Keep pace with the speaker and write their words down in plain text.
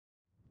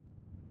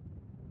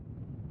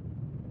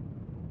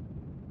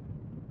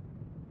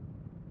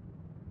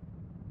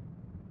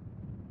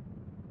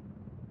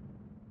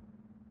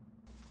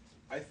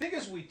I think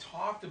as we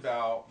talked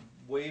about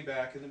way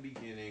back in the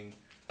beginning,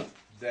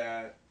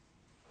 that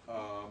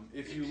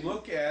if you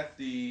look at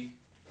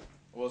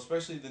well,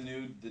 especially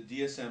the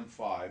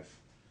DSM-5,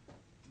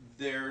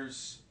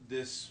 there's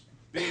this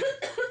big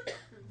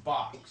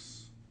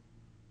box,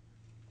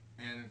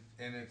 and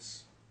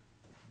it's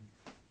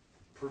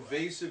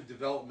pervasive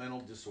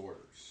developmental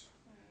disorders.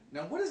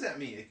 Now, what does that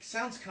mean? It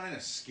sounds kind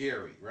of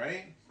scary,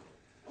 right?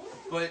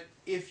 But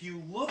if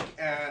you look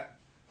at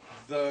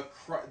the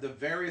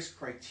various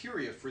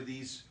criteria for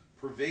these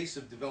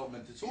pervasive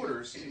development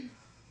disorders,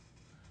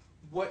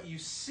 what you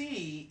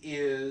see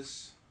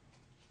is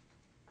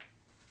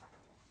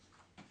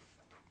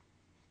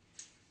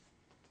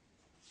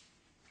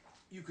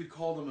you could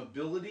call them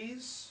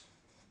abilities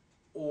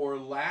or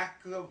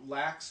lack of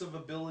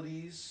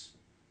abilities,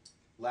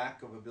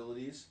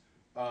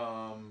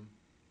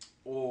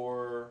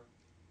 or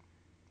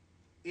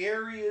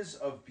areas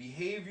of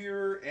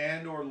behavior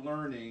and or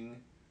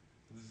learning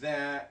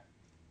that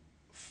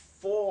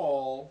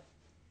fall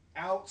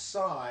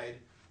outside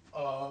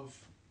of,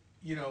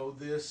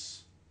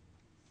 this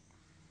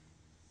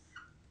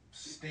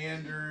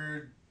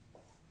standard,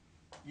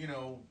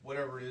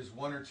 whatever it is,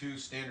 1 or 2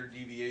 standard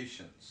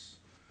deviations.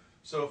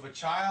 So if a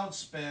child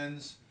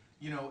spends,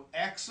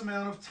 X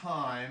amount of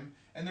time,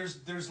 and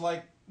there's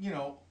like,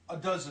 a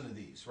dozen of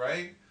these,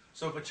 right?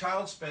 So if a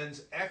child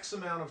spends X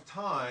amount of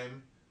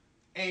time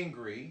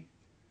angry,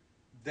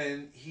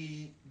 then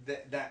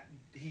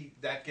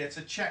that gets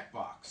a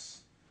checkbox.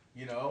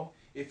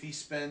 If he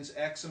spends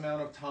X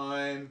amount of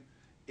time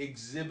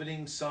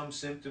exhibiting some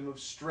symptom of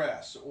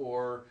stress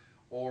or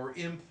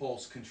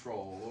impulse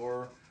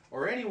control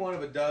or any one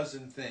of a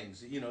dozen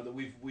things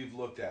that we've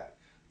looked at,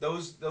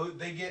 those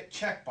they get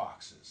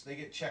checkboxes. They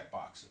get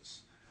checkboxes,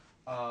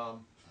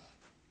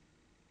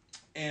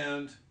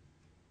 and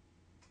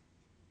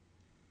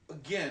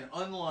again,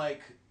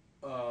 unlike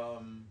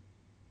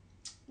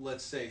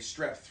let's say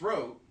strep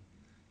throat,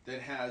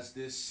 that has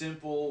this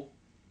simple,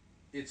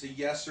 it's a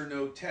yes or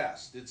no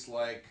test. It's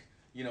like,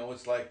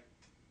 it's like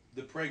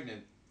the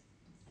pregnant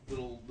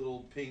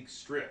little pink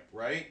strip,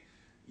 right?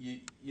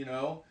 You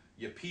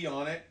pee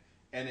on it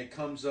and it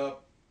comes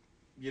up,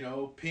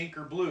 pink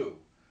or blue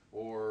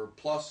or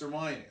plus or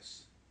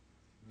minus.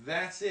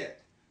 That's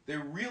it. There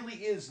really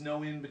is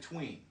no in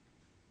between,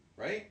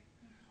 right?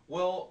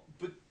 Well,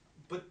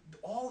 but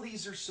all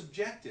these are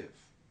subjective.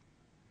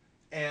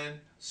 And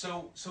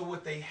so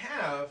what they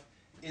have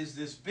is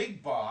this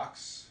big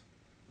box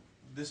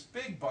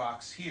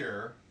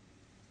here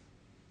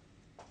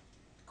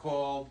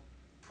called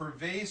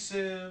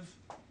pervasive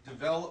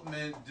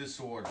development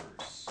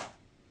disorders.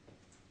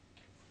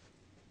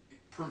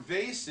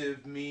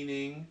 Pervasive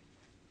meaning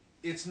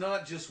it's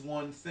not just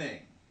one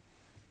thing.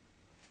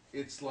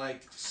 It's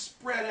like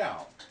spread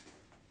out.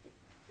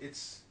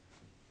 It's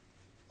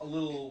a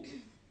little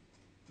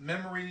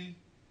memory,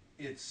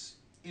 it's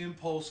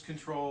impulse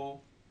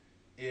control,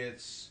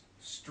 it's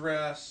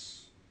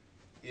stress,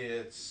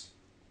 it's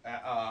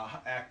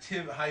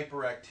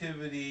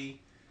hyperactivity,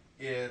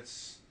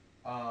 it's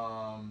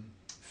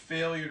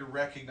failure to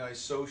recognize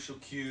social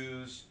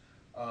cues,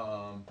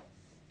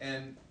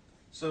 and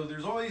so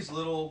there's all these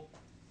little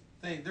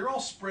things. They're all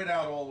spread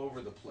out all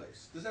over the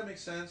place. Does that make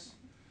sense?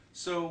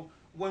 So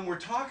when we're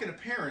talking to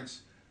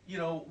parents,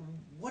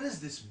 what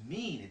does this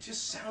mean? It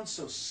just sounds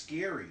so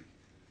scary.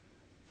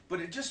 But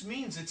it just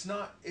means it's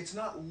not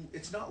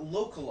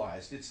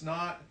localized. It's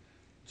not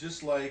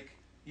just like,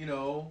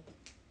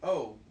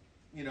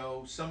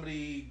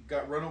 somebody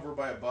got run over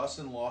by a bus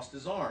and lost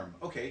his arm.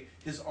 Okay,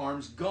 his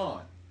arm's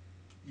gone.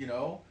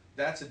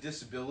 That's a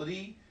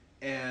disability,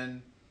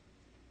 and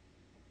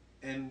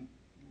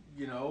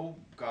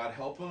God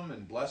help him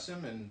and bless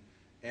him,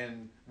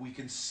 and we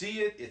can see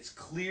it. It's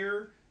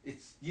clear.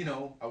 It's,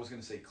 I was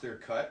going to say clear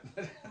cut,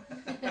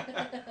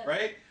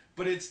 right?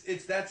 But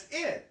that's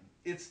it.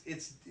 It's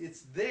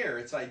there.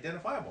 It's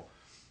identifiable.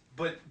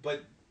 But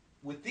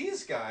with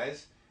these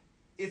guys,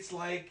 it's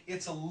like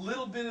it's a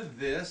little bit of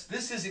this.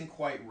 This isn't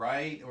quite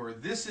right, or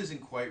this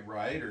isn't quite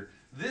right, or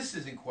this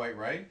isn't quite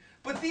right.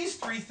 But these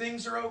 3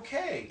 things are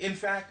okay. In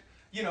fact,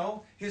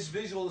 his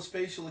visual and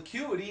spatial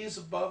acuity is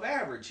above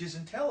average. His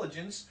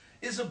intelligence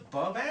is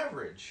above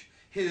average.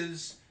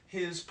 His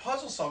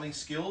puzzle solving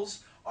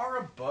skills are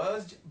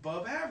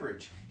above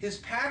average. His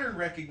pattern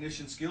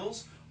recognition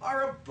skills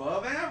are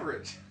above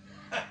average.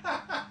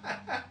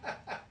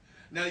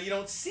 Now, you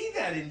don't see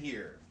that in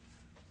here.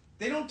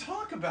 They don't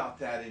talk about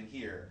that in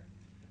here.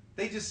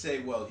 They just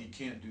say, well, he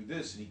can't do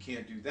this, and he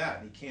can't do that,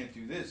 and he can't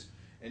do this,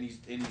 and he's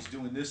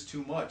doing this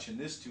too much, and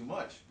this too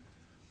much.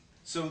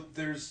 So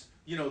there's,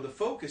 the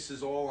focus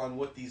is all on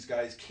what these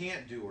guys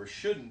can't do or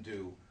shouldn't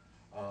do.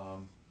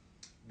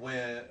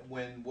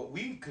 When what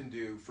we can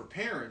do for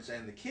parents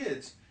and the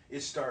kids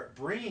is start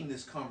bringing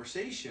this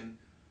conversation.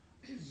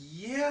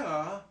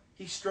 Yeah,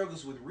 he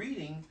struggles with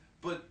reading,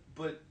 but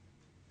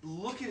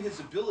look at his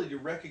ability to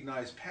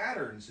recognize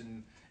patterns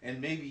and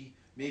maybe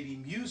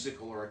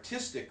musical or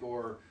artistic,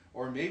 or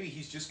maybe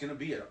he's just going to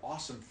be an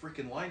awesome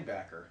freaking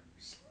linebacker.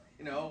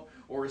 you know,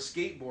 or a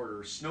skateboarder,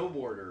 or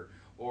snowboarder,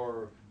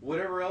 or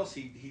whatever else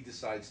he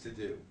decides to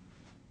do.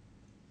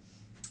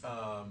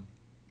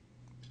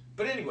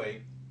 But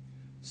anyway,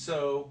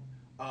 so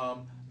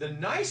the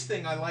nice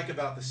thing I like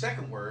about the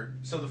second word,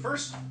 so the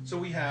first, so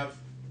we have,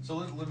 so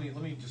let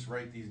me just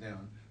write these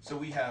down. So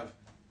we have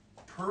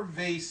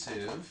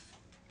pervasive,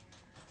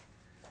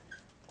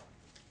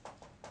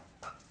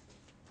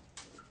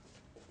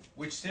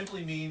 which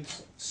simply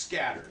means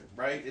scattered,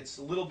 right? It's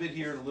a little bit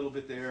here and a little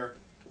bit there.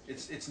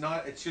 It's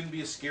not, it shouldn't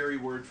be a scary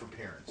word for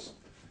parents.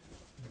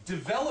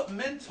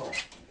 Developmental.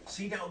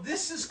 See, now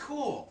this is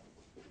cool.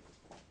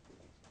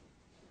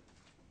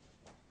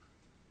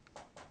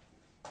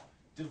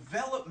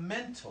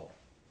 Developmental.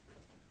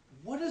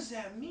 What does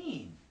that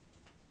mean?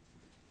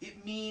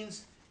 It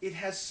means it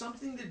has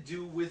something to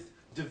do with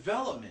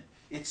development.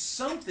 It's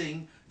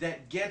something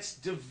that gets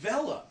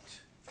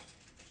developed.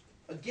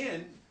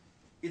 Again,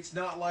 it's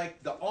not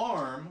like the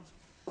arm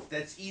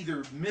that's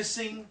either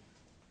missing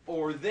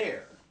or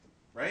there,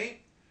 right?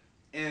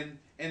 And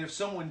if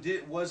someone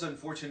was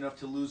unfortunate enough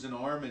to lose an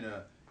arm in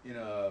a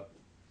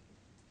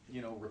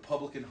you know,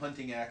 Republican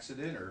hunting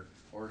accident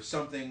or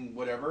something,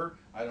 whatever,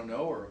 I don't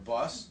know, or a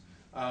bus,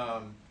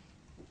 the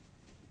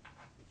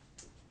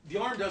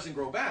arm doesn't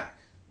grow back.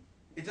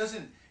 It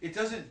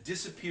doesn't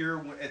disappear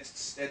at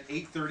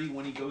 8:30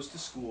 when he goes to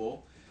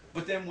school,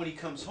 but then when he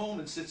comes home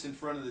and sits in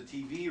front of the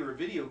TV or a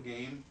video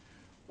game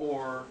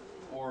or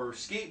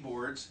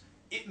skateboards,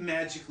 it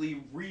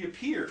magically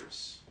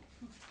reappears,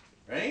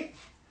 right?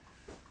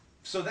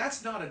 So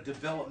that's not a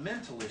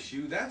developmental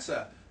issue. That's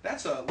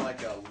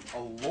like a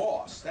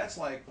loss. That's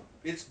like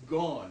it's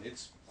gone.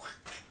 It's,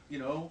 you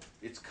know,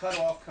 it's cut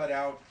off, cut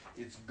out.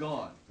 It's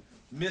gone,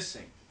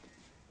 missing.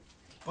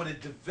 But a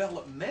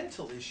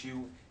developmental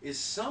issue is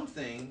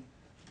something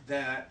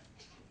that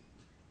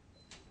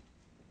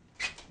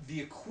the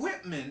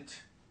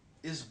equipment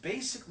is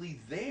basically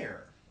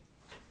there.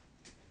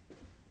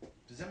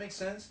 Does that make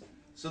sense?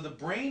 So the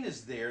brain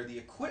is there, the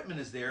equipment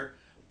is there,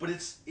 but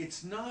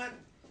it's not,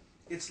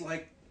 it's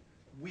like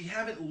we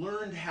haven't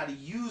learned how to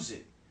use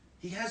it.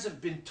 He hasn't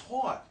been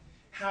taught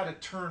how to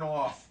turn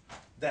off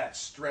that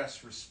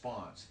stress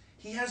response.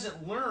 He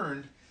hasn't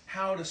learned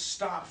how to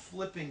stop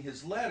flipping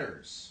his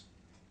letters.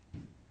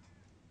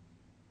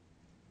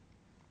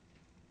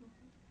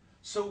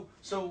 So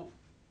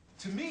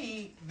to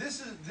me,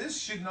 this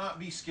should not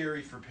be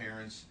scary for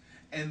parents,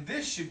 and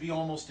this should be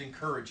almost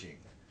encouraging,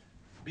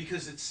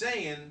 because it's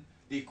saying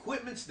the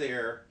equipment's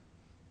there,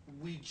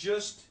 we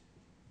just,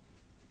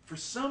 for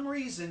some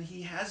reason,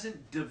 he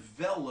hasn't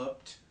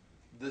developed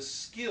the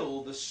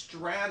skill, the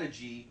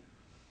strategy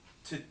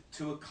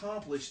to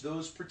accomplish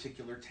those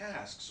particular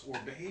tasks or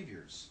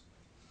behaviors.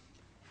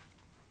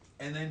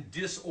 And then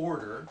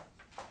disorder,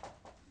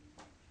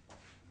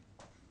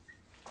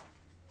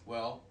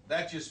 well,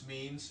 that just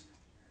means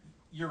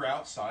you're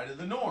outside of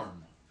the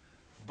norm.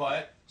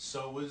 But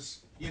so was,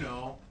 you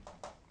know,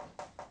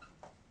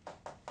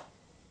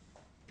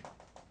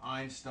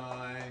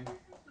 Einstein,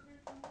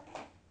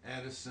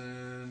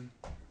 Edison,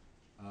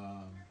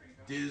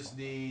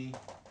 Disney,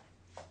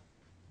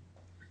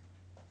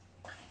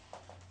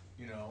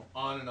 you know,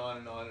 on and on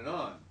and on and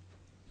on.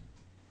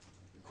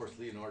 Of course,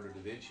 Leonardo da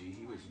Vinci,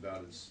 he was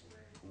about as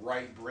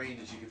right-brained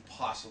as you could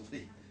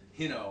possibly,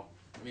 you know,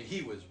 I mean,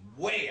 he was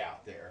way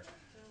out there.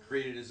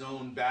 Created his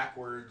own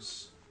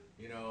backwards,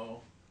 you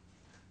know.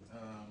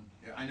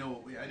 I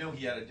know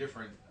he had a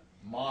different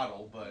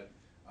model, but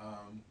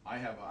I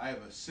have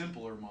a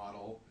simpler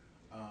model.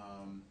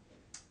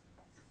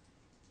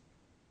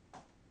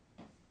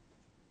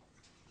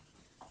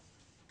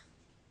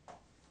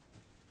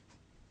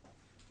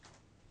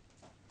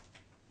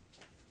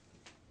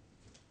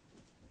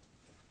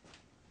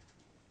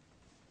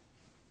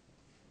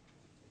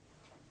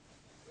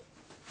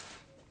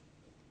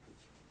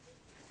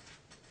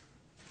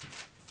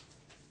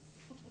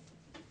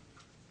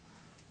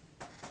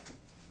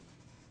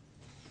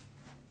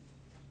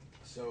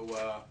 So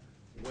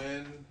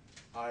when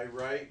I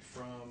write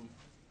from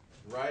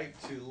right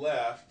to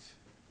left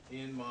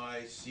in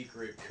my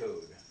secret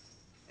code,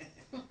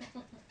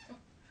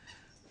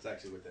 that's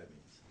actually what that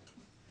means.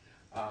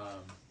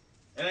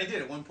 And I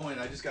did at one point.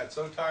 I just got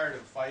so tired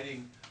of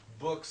fighting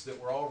books that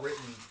were all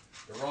written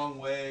the wrong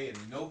way,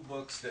 and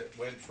notebooks that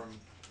went from,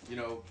 you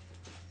know,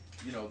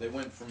 they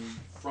went from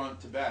front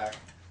to back.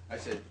 I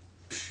said,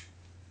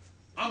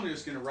 I'm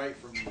just going to write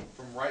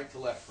from right to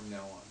left from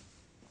now on.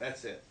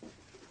 That's it.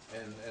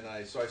 And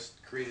so I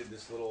created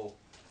this little.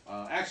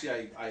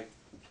 Actually,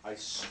 I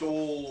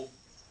stole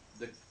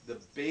the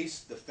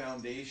base, the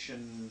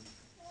foundation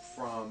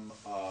from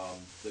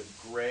the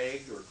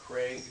Greg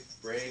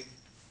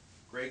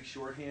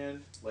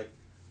shorthand, like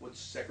what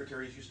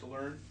secretaries used to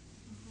learn.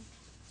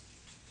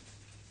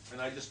 And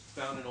I just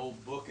found an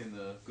old book in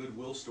the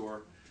Goodwill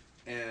store,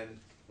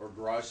 or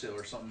garage sale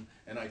or something,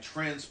 and I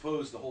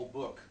transposed the whole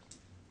book,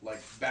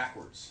 like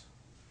backwards.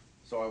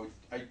 So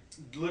I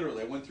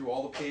literally went through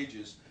all the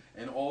pages.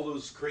 And all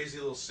those crazy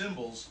little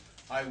symbols,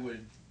 I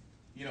would,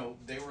 you know,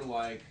 they were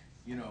like,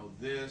 you know,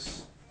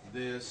 this,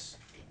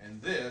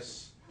 and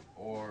this,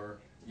 or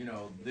you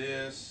know,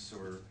 this,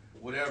 or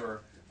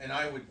whatever, and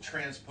I would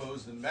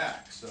transpose them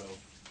back. So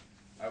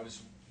I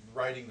was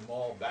writing them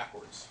all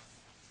backwards.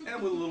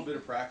 And with a little bit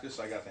of practice,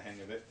 I got the hang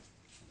of it.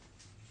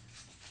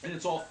 And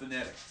it's all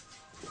phonetic,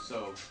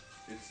 so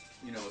it's,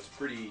 you know, it's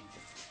pretty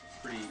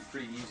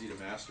easy to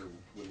master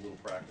with a little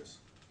practice.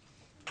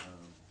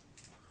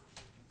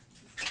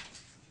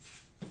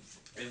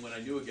 And when I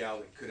knew a gal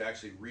that could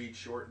actually read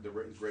the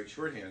great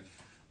shorthand,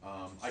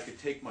 I could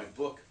take my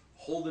book,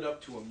 hold it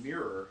up to a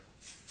mirror,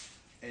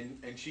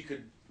 and she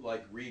could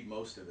like read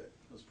most of it.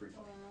 It was pretty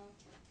fun. Wow.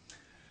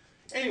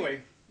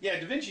 Anyway, yeah,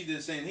 Da Vinci did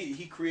the same thing.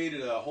 He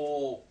created a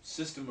whole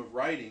system of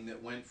writing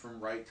that went from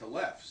right to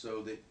left,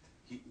 so that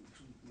he,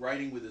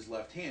 writing with his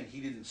left hand, he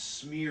didn't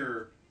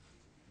smear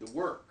the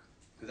work,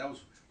 because that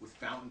was with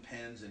fountain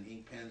pens and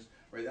ink pens,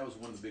 right? That was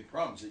one of the big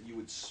problems, that you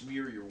would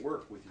smear your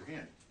work with your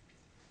hand.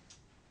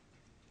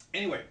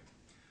 Anyway,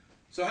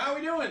 so how are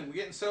we doing? We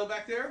getting settled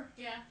back there?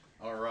 Yeah.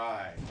 All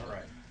right, all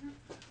right.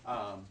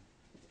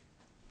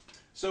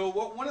 So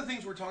one of the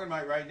things we're talking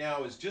about right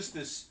now is just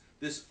this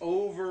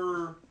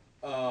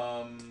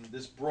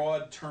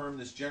broad term,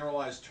 this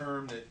generalized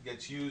term that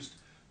gets used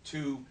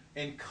to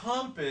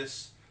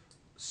encompass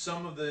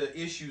some of the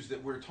issues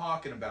that we're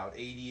talking about: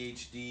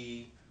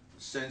 ADHD,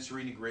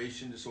 sensory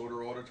integration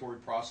disorder, auditory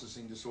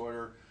processing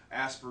disorder,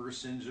 Asperger's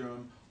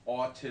syndrome,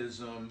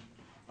 autism,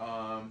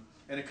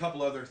 and a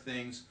couple other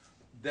things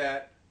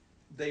that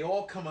they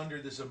all come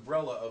under this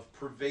umbrella of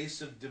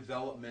pervasive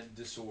development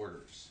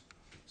disorders.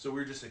 So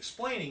we're just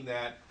explaining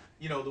that,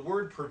 you know, the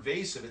word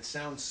pervasive, it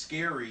sounds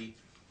scary,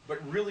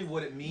 but really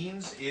what it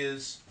means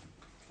is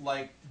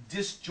like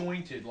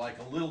disjointed, like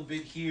a little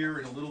bit here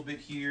and a little bit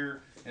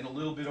here and a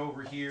little bit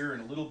over here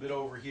and a little bit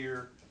over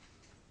here,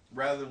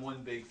 rather than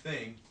one big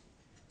thing.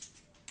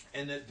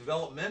 And that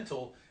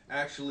developmental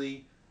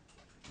actually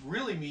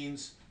really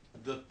means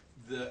the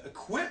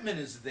equipment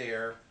is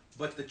there,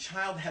 but the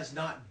child has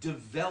not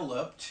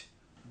developed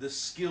the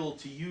skill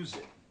to use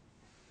it.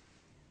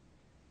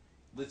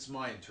 That's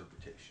my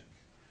interpretation.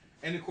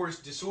 And of course,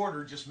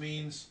 disorder just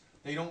means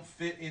they don't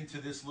fit into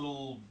this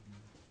little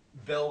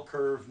bell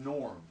curve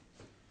norm.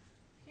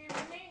 Here,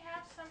 when they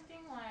have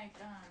something like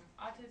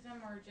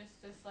autism or just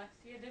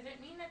dyslexia, does it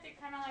mean that they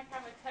kind of like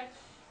have a touch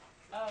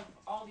of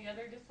all the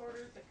other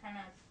disorders that kind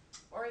of,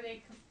 or are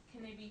they,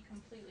 can they be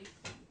completely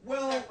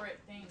separate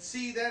things?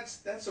 See,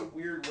 that's a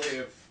weird way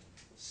of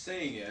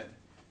saying it.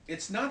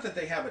 It's not that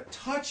they have a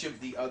touch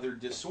of the other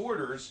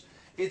disorders,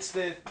 it's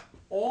that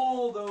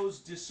all those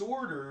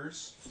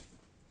disorders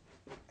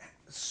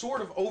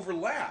sort of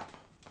overlap.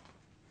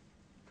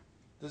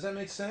 Does that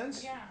make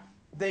sense? Yeah.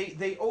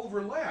 They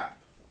overlap.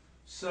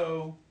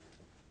 So,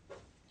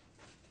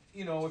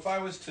 you know, if I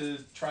was to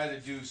try to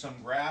do some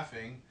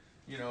graphing,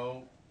 you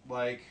know,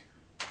 like,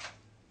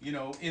 you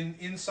know,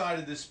 inside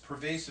of this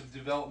pervasive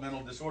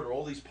developmental disorder,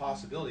 all these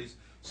possibilities.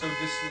 So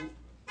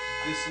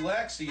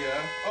dyslexia,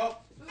 oh,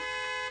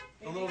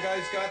 the little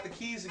guy's got the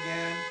keys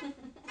again.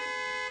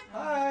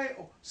 Hi,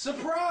 oh,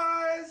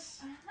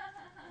 surprise!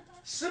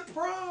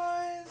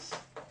 Surprise!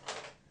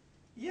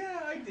 Yeah,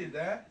 I did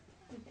that.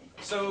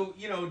 So,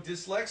 you know,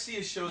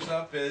 dyslexia shows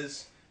up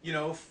as, you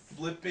know,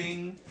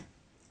 flipping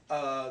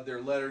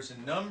their letters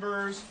and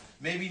numbers,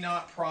 maybe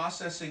not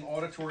processing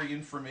auditory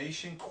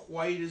information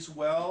quite as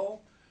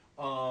well.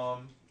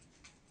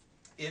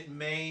 It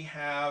may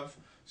have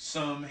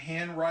some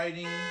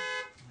handwriting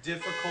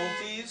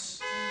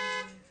difficulties.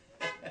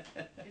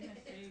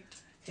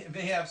 It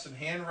may have some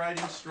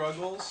handwriting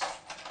struggles.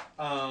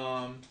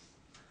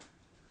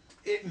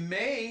 It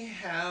may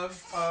have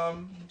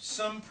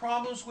some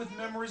problems with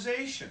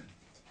memorization,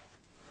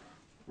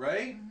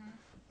 right?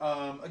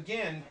 Mm-hmm.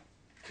 Again,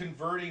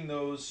 converting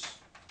those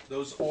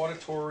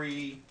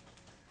auditory,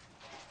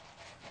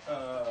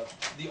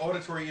 the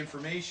auditory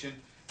information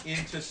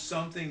into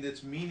something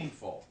that's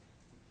meaningful.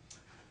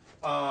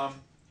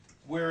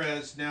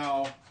 Whereas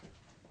now,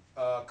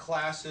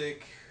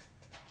 classic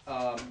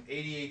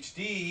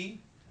ADHD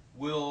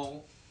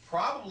will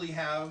probably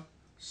have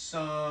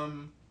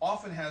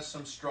often has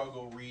some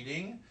struggle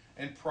reading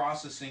and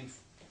processing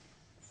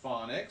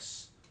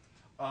phonics,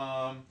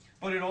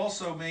 but it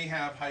also may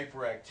have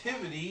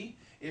hyperactivity,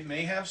 it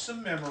may have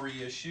some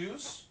memory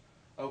issues,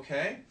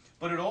 okay?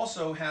 But it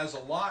also has a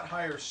lot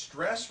higher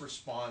stress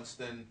response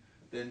than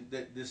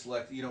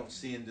dyslexia, you don't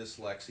see in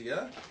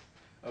dyslexia,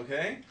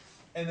 okay?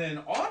 And then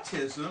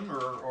autism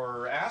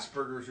or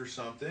Asperger's or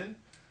something,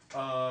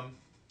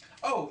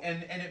 oh,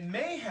 and it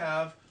may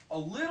have a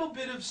little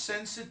bit of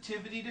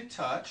sensitivity to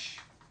touch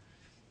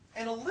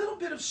and a little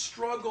bit of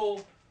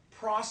struggle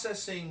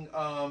processing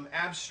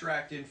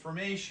abstract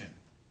information,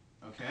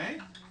 okay?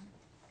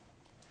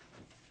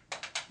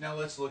 Now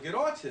let's look at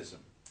autism.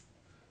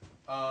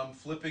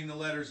 Flipping the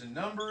letters and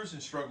numbers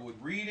and struggle with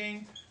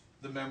reading,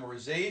 the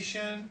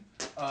memorization,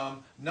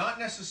 not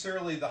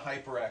necessarily the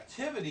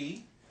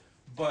hyperactivity,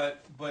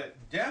 but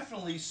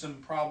definitely some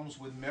problems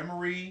with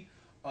memory,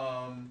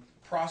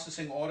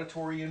 processing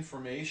auditory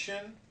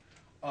information,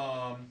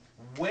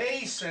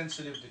 way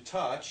sensitive to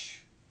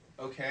touch,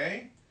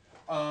 okay?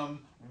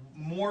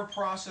 more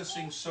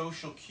processing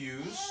social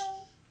cues,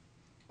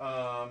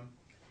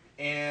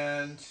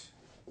 and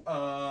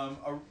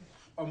a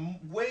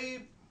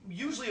way,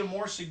 usually a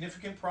more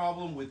significant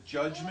problem with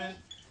judgment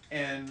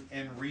and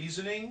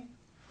reasoning,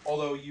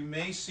 although you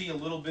may see a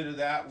little bit of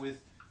that with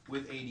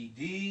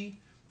ADD,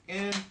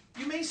 and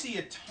you may see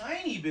a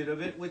tiny bit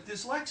of it with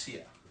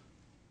dyslexia.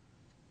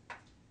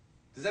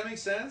 Does that make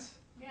sense?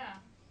 Yeah.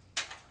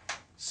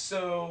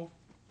 So,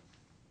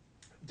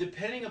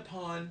 depending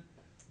upon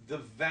the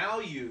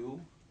value,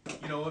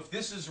 you know, if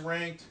this is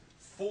ranked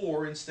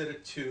 4 instead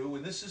of 2,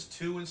 and this is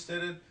 2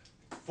 instead of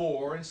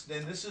 4, and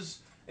this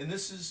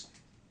is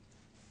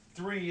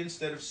 3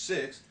 instead of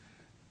 6,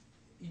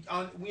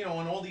 on, you know,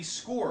 on all these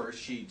score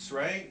sheets,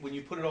 right? When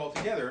you put it all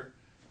together,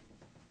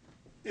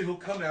 it'll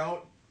come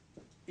out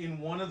in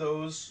one of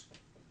those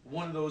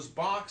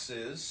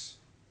boxes.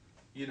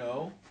 You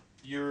know,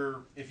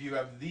 if you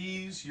have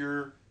these,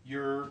 your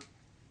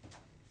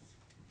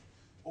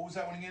what was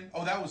that one again?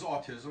 Oh, that was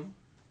autism.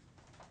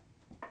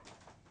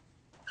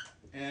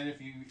 And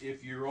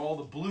if you're all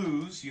the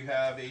blues, you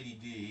have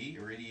ADD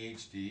or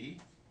ADHD.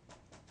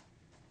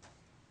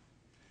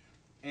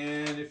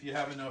 And if you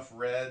have enough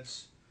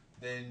reds,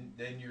 then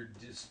you're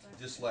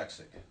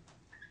dyslexic.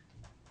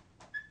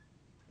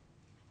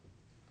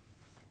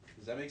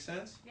 Does that make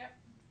sense? Yep.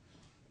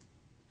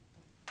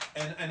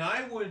 And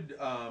I would,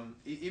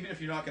 even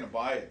if you're not going to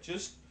buy it,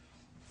 just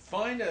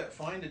find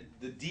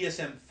the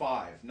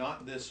DSM-5,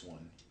 not this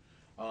one,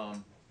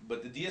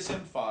 but the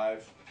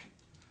DSM-5.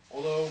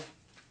 Although,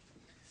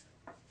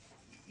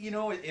 you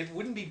know, it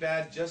wouldn't be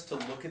bad just to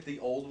look at the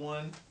old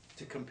one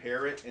to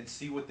compare it and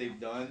see what they've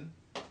done.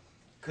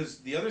 Because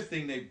the other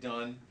thing they've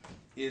done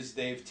is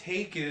they've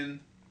taken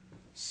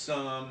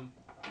some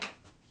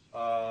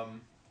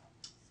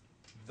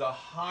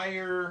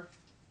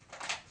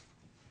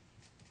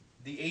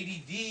the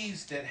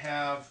ADDs that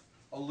have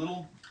a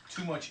little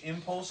too much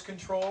impulse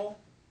control,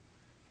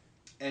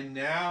 and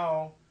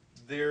now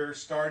they're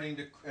starting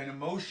to, an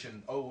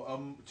emotion,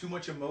 too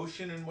much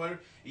emotion and whatever.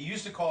 You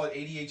used to call it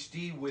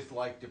ADHD with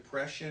like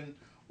depression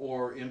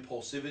or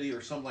impulsivity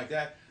or something like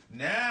that.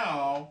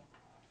 Now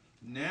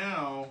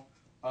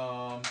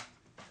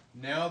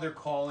they're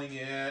calling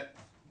it,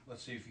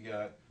 let's see if you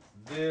got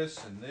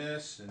this and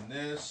this and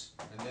this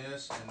and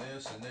this and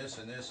this and this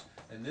and this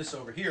and this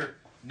over here.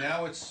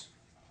 Now it's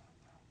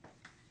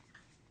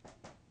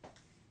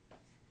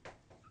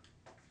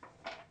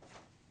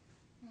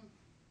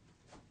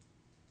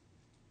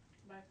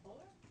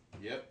bipolar?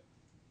 Yep.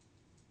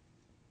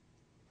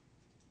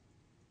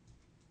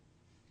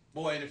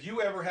 Boy, and if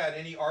you ever had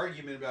any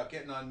argument about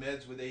getting on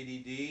meds with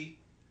ADD,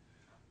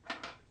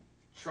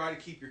 try to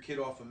keep your kid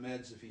off of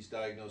meds if he's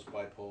diagnosed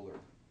bipolar.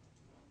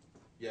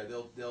 Yeah,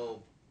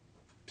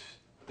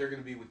 they're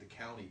going to be with the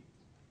county.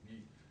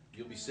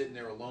 You'll be sitting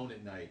there alone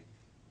at night,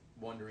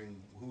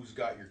 wondering who's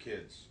got your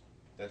kids.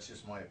 That's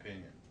just my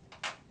opinion.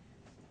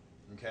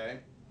 Okay,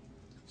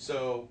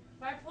 so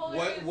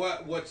bipolar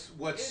what's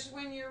is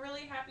when you're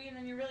really happy and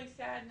then you're really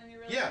sad and then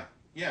you're really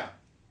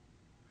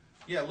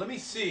yeah. Let me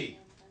see.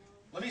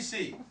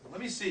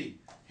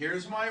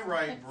 Here's my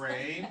right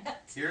brain.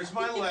 Here's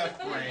my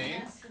left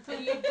brain.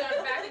 And you jump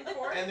back and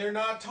forth. And they're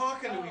not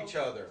talking to each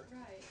other.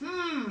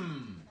 Right.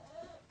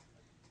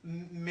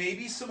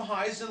 Maybe some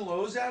highs and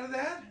lows out of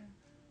that?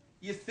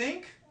 You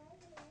think?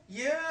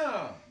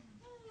 Yeah.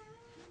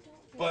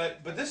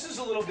 But this is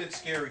a little bit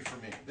scary for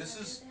me.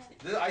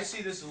 I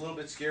see this as a little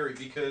bit scary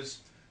because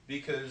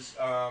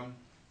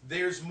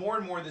there's more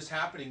and more of this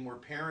happening where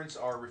parents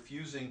are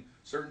refusing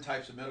certain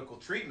types of medical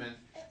treatment,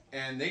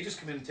 and they just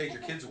come in and take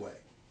their kids away.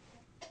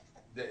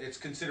 It's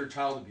considered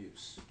child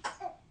abuse,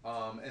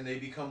 and they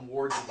become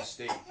wards of the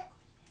state.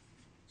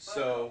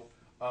 So,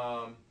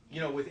 you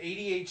know, with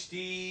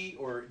ADHD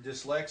or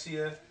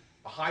dyslexia,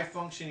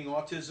 high-functioning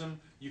autism,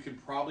 you can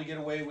probably get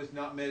away with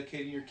not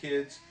medicating your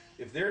kids.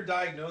 If they're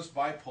diagnosed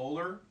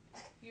bipolar,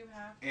 you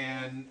have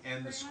and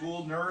the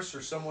school nurse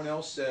or someone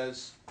else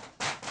says,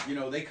 you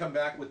know, they come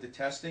back with the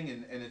testing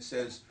and it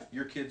says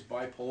your kid's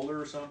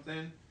bipolar or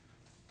something,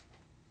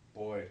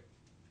 boy,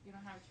 you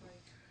don't have a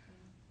choice.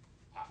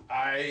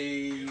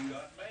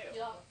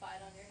 You'll have a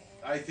fight on your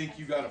hands. I think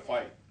you got to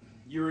fight.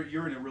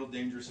 You're in a real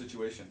dangerous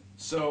situation.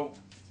 So,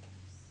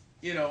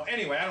 you know,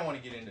 anyway, I don't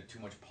want to get into too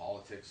much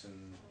politics,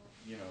 and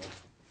you know,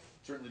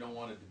 certainly don't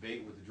want to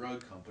debate with the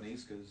drug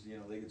companies because you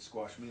know they could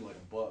squash me like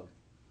a bug.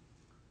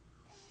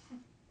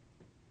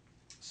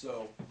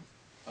 So,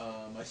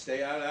 I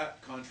stay out of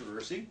that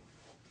controversy.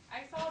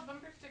 I saw a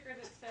bumper sticker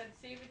that said,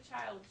 "Save a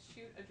child,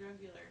 shoot a drug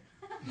dealer."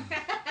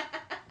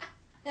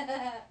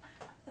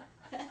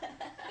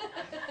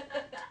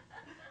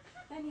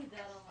 I need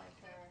that on my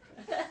car.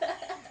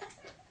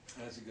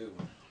 That's a good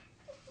one.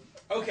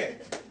 Okay,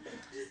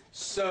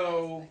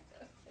 so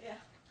Yeah.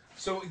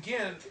 so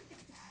again,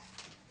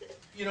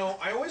 you know,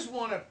 I always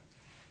want to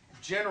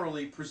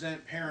generally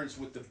present parents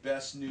with the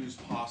best news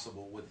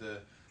possible, with the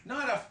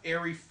not a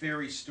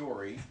airy-fairy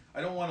story.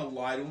 I don't want to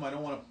lie to them. I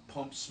don't want to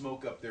pump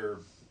smoke up their,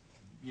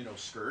 you know,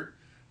 skirt.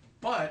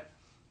 But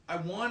I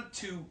want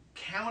to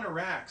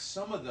counteract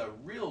some of the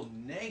real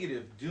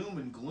negative doom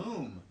and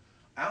gloom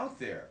out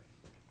there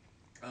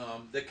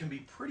that can be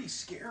pretty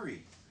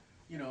scary.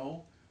 You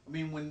know, I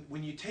mean,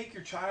 when you take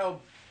your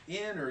child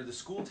in, or the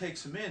school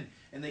takes them in,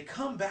 and they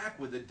come back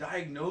with a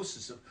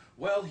diagnosis of,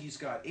 well, he's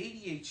got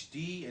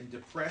ADHD and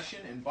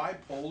depression and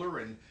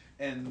bipolar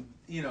and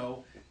you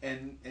know,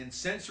 and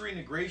sensory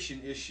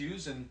integration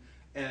issues and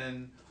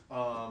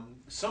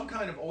some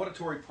kind of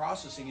auditory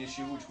processing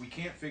issue which we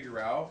can't figure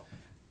out.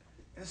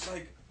 And it's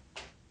like,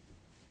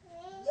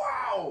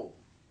 wow.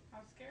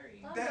 How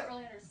scary. Moms don't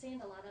really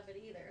understand a lot of it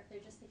either. They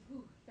just think,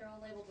 ooh, they're all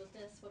labeled with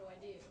this, what do I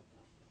do?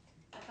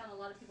 I found a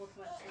lot of people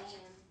come up to me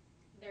and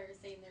they're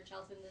saying their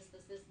child's been this,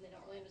 and they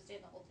don't really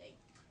understand the whole thing.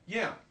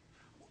 Yeah.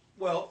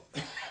 Well,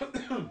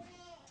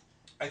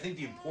 I think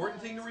the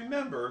important thing to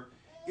remember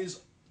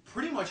is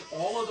pretty much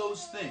all of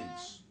those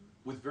things,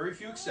 with very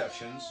few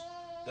exceptions,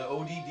 the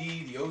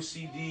ODD, the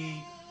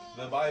OCD,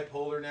 the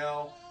bipolar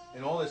now,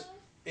 and all this,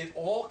 it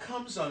all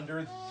comes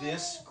under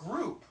this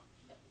group.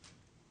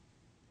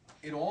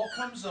 It all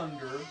comes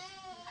under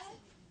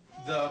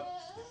the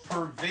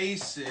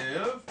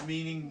pervasive,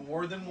 meaning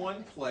more than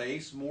one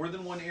place, more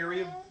than one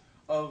area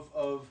of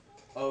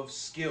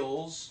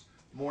skills,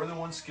 more than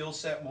one skill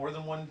set, more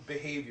than one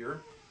behavior.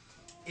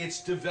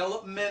 It's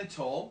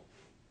developmental,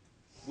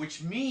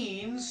 which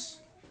means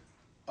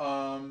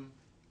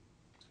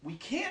we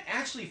can't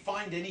actually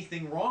find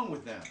anything wrong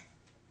with them.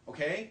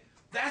 Okay?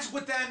 That's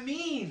what that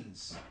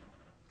means.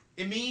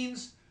 It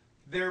means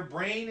their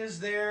brain is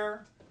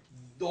there,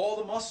 all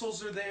the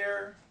muscles are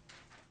there,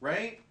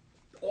 right?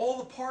 All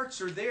the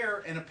parts are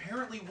there and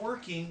apparently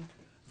working.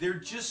 They're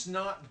just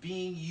not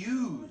being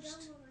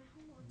used.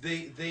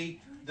 The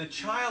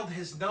child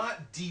has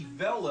not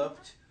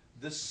developed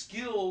the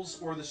skills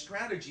or the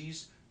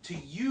strategies to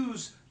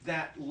use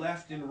that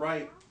left and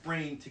right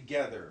brain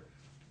together,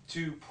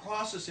 to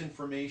process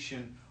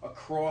information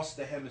across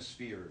the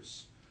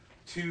hemispheres,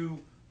 to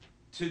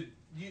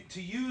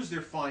use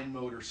their fine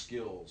motor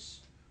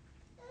skills.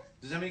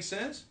 Does that make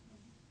sense?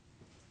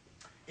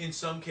 In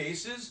some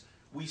cases,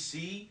 we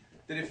see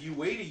that if you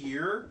wait a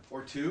year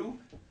or two,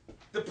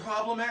 the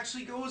problem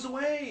actually goes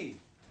away.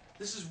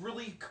 This is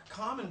really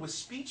common with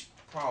speech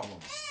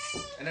problems,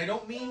 and I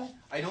don't mean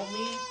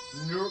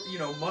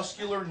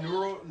muscular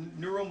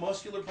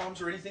neuromuscular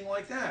problems or anything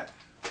like that,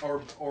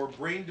 or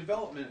brain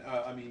development.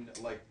 I mean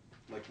like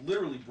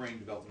literally brain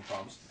development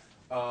problems.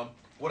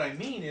 What I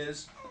mean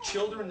is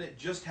children that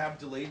just have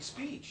delayed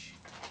speech.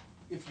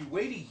 If you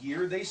wait a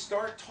year, they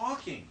start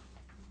talking.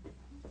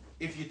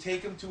 If you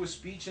take them to a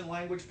speech and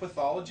language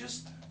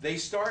pathologist, they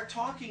start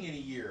talking in a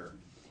year.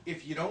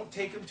 If you don't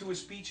take them to a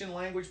speech and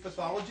language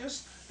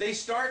pathologist, they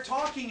start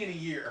talking in a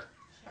year.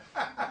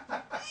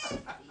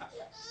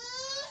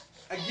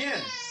 Again,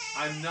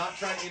 I'm not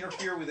trying to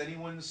interfere with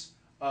anyone's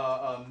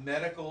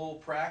medical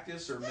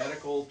practice or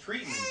medical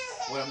treatment.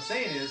 What I'm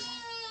saying is,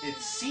 it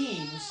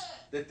seems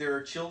that there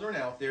are children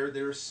out there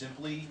that are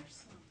simply,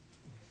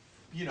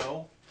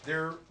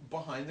 they're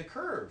behind the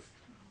curve.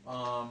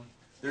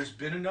 There's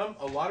been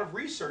a lot of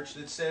research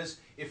that says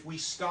if we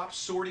stop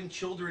sorting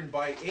children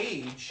by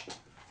age,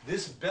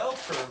 this bell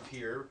curve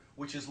here,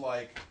 which is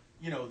like,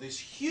 this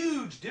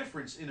huge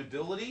difference in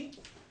ability,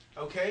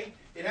 okay,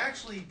 it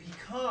actually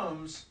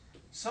becomes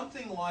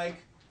something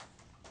like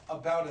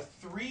about a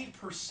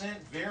 3%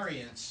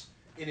 variance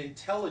in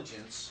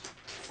intelligence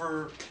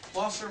for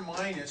plus or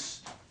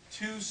minus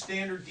 2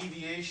 standard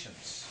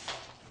deviations.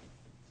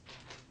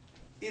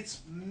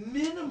 It's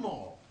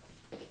minimal.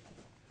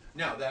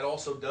 Now, that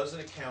also doesn't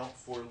account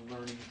for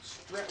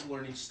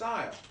learning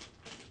style.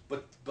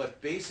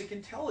 But basic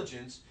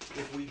intelligence,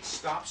 if we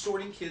stop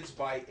sorting kids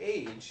by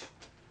age,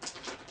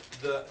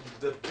 the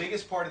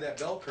biggest part of that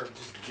bell curve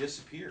just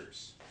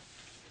disappears.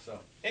 So,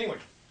 anyway.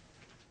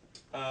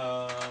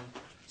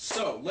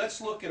 So,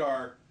 let's look at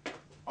our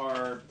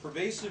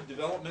pervasive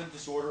development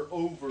disorder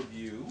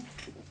overview.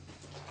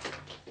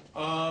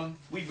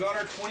 We've got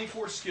our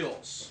 24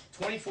 skills,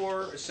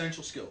 24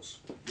 essential skills.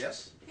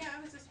 Yes? Yeah,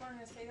 I was just wanting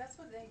to say that's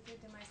what they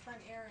did to my son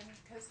Aaron,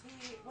 because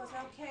he was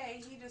okay,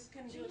 he just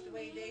couldn't do it the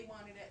way they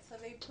wanted it, so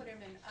they put him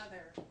in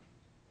other,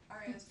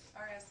 RS.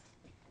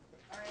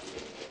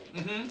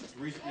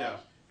 Mm-hmm. Yeah.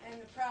 And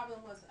the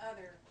problem was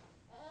other.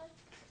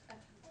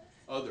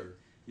 Other.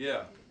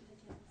 Yeah.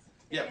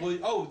 Yeah.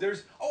 Well.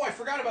 I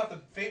forgot about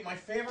my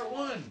favorite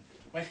one.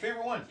 My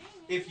favorite one.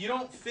 If you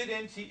don't fit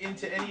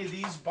into any of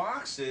these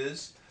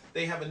boxes,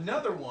 they have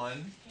another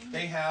one.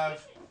 They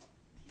have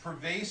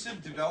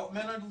pervasive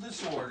developmental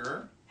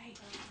disorder,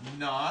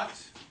 not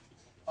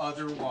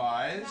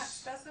otherwise. Not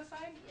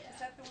specified? Is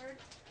that the word?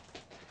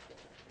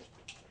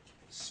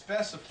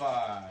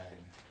 Specified.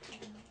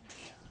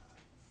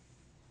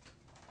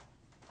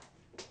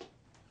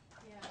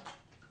 Yeah.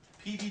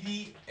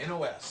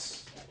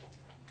 PDD-NOS.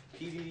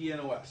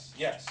 PDD-NOS.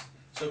 Yes.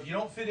 So if you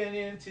don't fit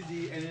into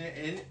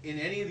in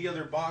any of the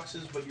other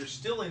boxes, but you're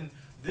still in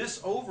this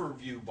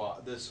overview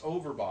this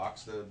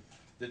overbox,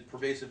 the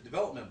pervasive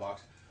development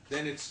box,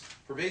 then it's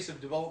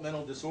pervasive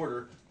developmental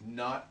disorder,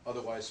 not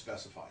otherwise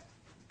specified.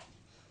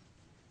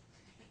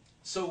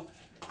 So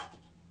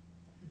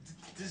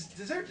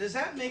does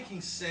that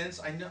making sense?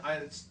 I know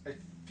it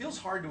feels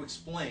hard to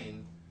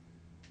explain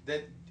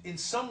that in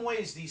some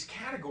ways these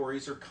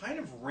categories are kind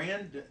of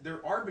random.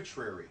 They're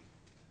arbitrary.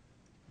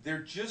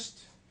 They're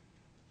just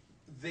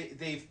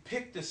they've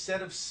picked a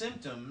set of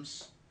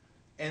symptoms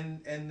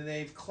and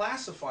they've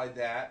classified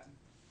that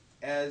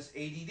as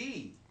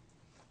ADD.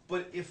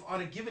 But if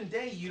on a given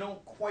day you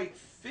don't quite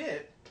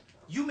fit,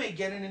 you may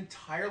get an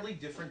entirely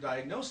different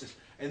diagnosis.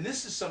 And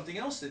this is something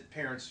else that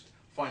parents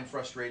find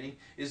frustrating,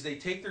 is they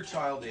take their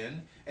child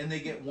in and they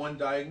get one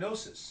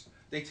diagnosis.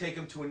 They take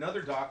them to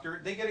another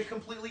doctor, they get a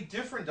completely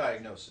different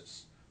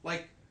diagnosis.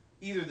 Like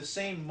either the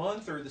same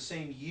month or the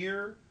same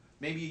year,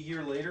 maybe a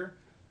year later.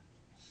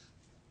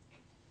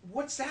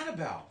 What's that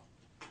about?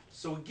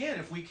 So again,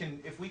 if we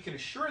can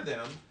assure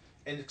them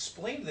and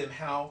explain to them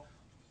how,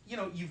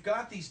 you've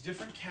got these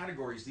different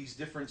categories, these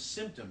different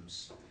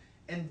symptoms,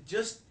 and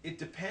just it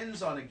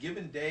depends on a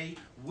given day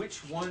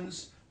which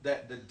ones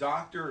that the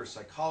doctor or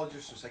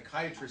psychologist or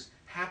psychiatrist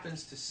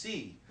happens to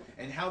see,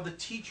 and how the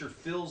teacher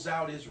fills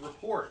out his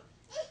report,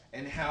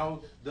 and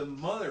how the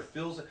mother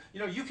fills it.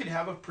 You could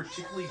have a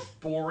particularly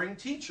boring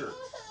teacher,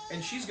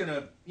 and she's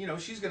gonna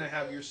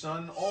have your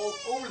son all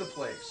over the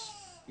place,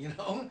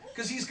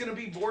 because he's gonna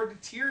be bored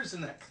to tears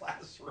in that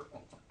classroom.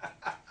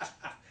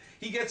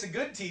 He gets a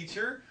good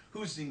teacher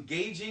who's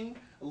engaging,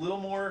 a little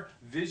more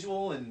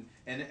visual and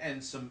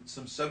some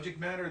subject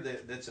matter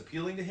that's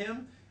appealing to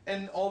him,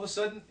 and all of a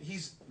sudden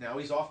he's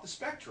off the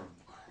spectrum.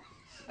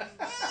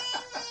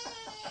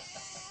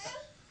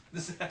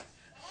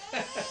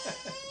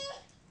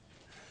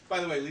 By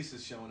the way,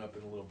 Lisa's showing up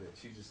in a little bit.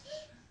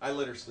 I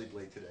let her sleep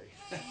late today.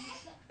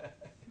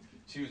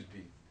 She was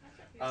beat.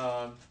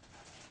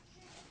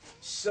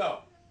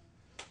 So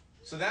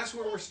that's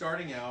where we're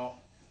starting out.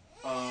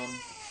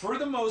 For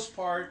the most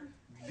part,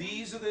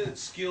 these are the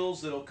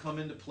skills that'll come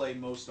into play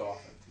most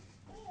often.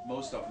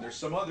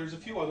 There's a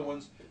few other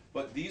ones,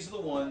 but these are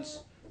the ones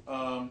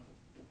that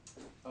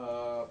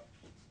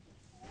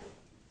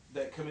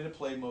come into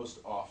play most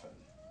often.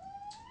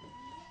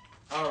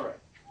 All right.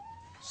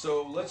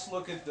 So let's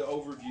look at the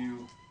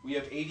overview. We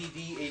have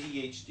ADD,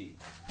 ADHD.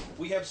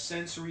 We have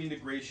sensory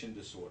integration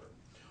disorder.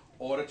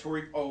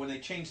 Auditory, and they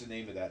changed the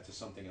name of that to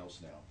something else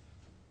now.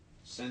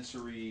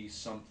 Sensory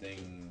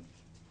something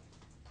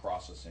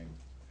processing.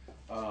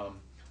 I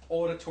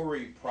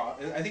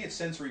think it's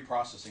sensory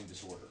processing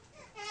disorder.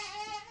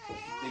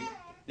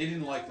 They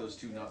didn't like those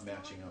two not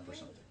matching up or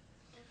something.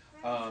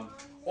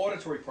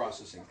 Auditory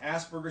processing,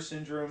 Asperger's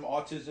syndrome,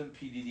 autism,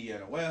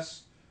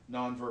 PDD-NOS,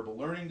 nonverbal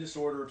learning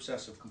disorder,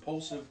 obsessive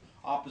compulsive,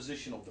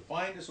 oppositional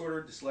defiant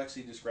disorder,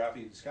 dyslexia,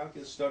 dysgraphia,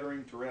 dyscalculia,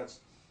 stuttering, Tourette's,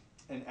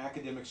 and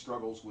academic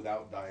struggles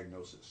without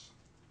diagnosis.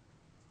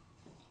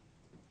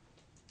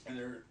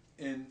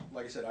 And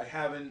like I said, I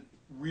haven't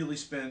really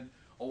spent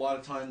a lot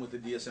of time with the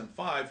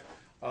DSM-5.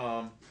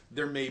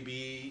 There may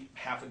be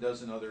half a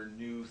dozen other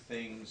new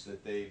things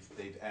that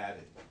they've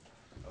added.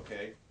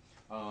 Okay.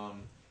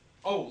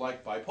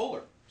 Like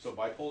bipolar. So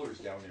bipolar is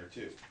down there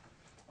too.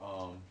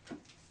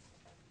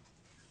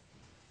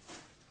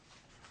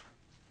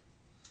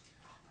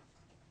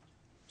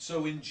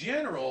 So in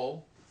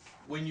general,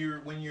 when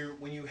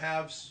you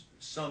have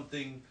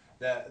something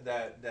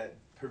that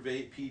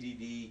pervade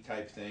PDD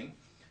type thing,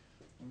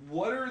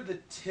 what are the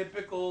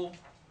typical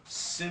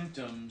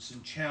symptoms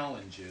and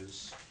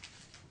challenges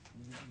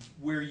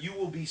where you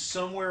will be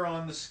somewhere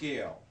on the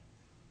scale?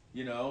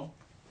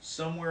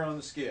 Somewhere on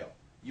the scale.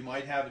 You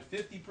might have it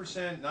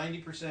 50%,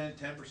 90%,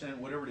 10%,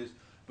 whatever it is,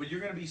 but you're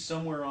going to be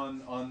somewhere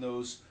on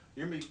those.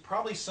 You're going to be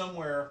probably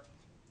somewhere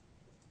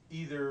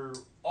either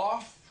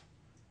off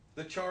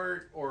the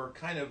chart or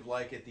kind of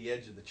like at the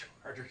edge of the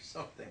chart or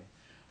something.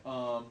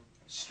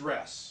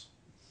 Stress,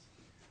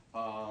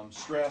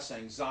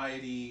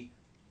 anxiety,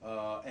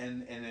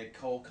 and a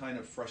whole kind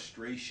of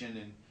frustration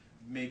and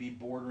maybe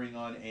bordering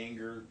on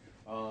anger,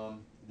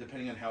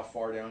 depending on how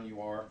far down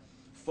you are.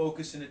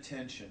 Focus and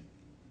attention.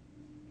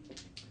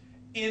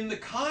 In the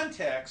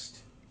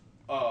context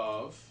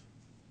of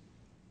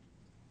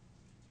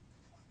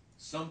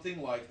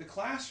something like the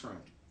classroom.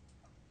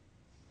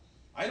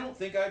 I don't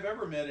think I've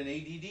ever met an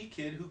ADD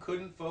kid who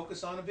couldn't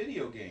focus on a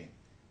video game.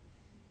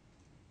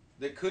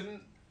 That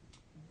couldn't,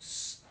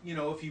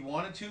 if he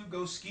wanted to,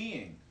 go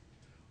skiing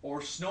or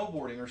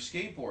snowboarding or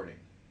skateboarding.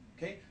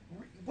 Okay?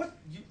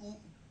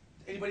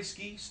 Anybody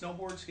ski,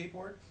 snowboard,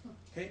 skateboard?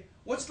 Okay?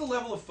 What's the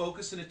level of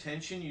focus and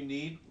attention you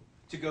need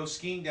to go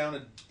skiing down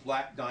a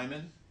black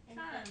diamond?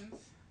 Tons.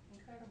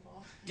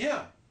 Incredible.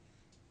 Yeah.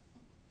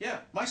 Yeah.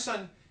 My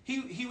son,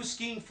 he was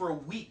skiing for a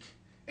week,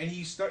 and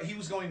he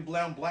was going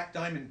down black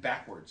diamond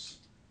backwards.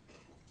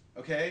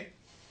 Okay?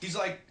 He's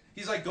like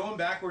going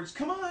backwards.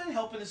 Come on,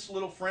 helping his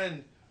little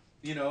friend,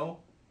 and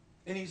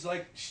he's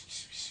like, shh,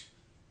 shh, shh.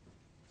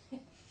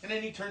 And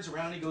then he turns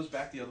around and he goes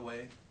back the other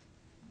way.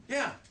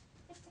 Yeah.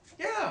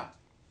 Yeah.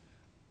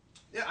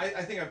 Yeah,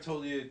 I think I've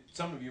told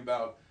some of you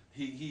about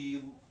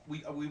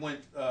we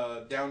went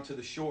down to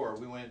the shore.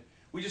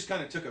 We just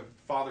kind of took a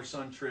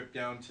father-son trip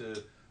down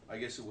to, I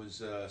guess it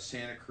was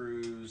Santa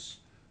Cruz,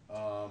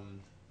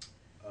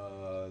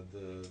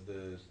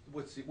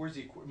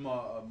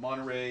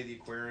 Monterey, the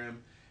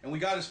aquarium, and we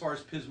got as far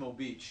as Pismo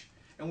Beach,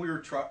 and we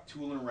were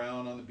tooling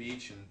around on the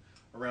beach and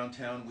around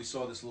town. And we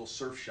saw this little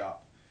surf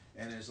shop,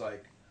 and it's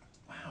like,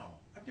 wow,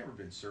 I've never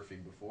been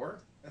surfing before.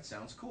 That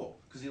sounds cool,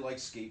 because he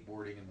likes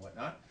skateboarding and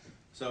whatnot.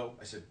 So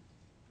I said,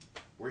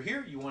 we're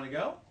here. You want to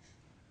go?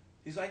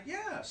 He's like,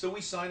 yeah. So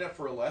we signed up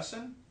for a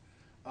lesson.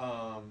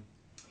 Hung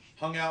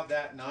out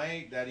that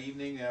night, that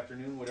evening,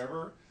 afternoon,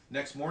 whatever.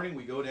 Next morning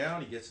we go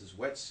down, he gets his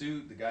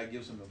wetsuit, the guy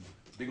gives him a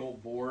big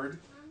old board.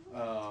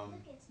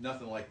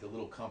 Nothing like the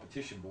little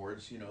competition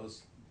boards, you know,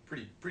 it's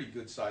pretty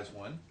good size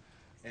one.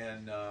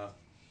 And I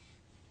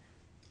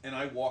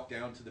walk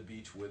down to the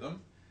beach with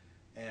him,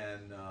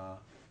 and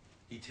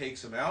he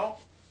takes him out.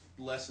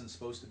 Lesson's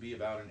supposed to be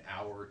about an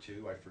hour or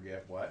two, I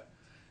forget what.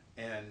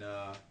 And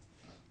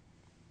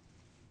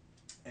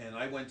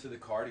I went to the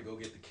car to go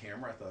get the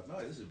camera. I thought, no,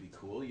 this would be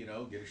cool, you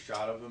know, get a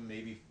shot of him,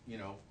 maybe, you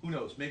know, who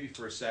knows, maybe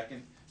for a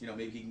second, you know,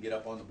 maybe he can get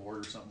up on the board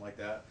or something like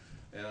that.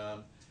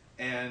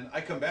 And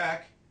I come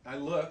back, I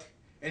look,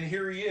 and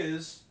here he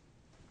is.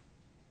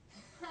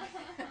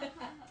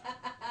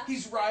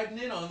 He's riding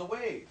in on the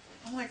wave.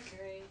 I'm like,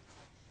 Great.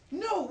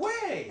 no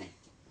way,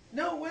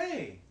 no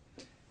way.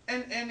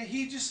 And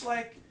he just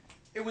like,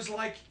 it was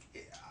like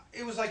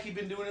he'd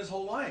been doing his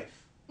whole life.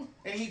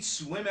 And he'd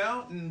swim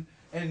out and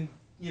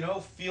you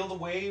know, feel the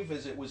wave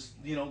as it was,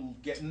 you know,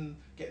 getting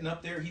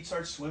up there. He'd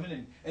start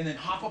swimming and then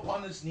hop up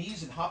on his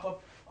knees and hop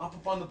up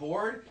on the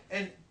board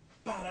and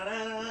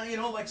ba-da-da-da, you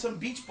know, like some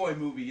Beach Boy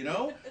movie, you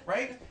know,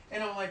 right?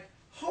 And I'm like,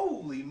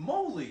 holy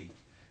moly.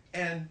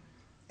 And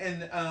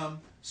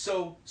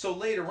so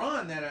later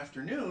on that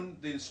afternoon,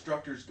 the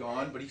instructor's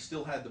gone, but he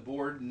still had the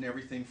board and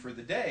everything for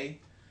the day.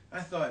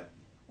 I thought,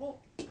 well,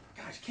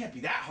 gosh, it can't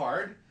be that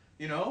hard,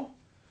 you know?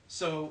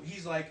 So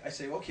he's like, I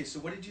say, okay, so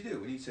what did you do?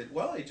 And he said,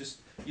 well, you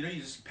just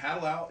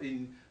paddle out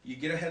and you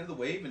get ahead of the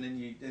wave and then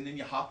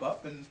you hop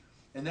up and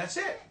that's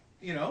it,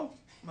 you know?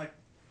 I'm like,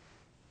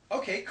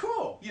 okay,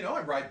 cool. You know,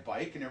 I ride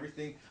bike and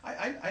everything.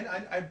 I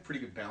have pretty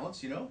good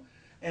balance, you know?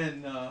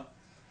 And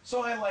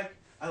so I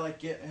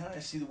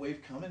see the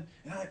wave coming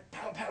and I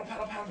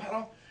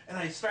paddle, and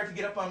I start to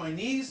get up on my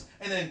knees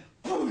and then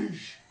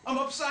boosh, I'm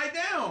upside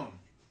down.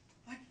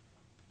 Like,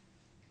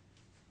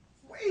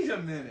 wait a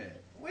minute.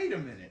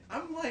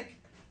 I'm like,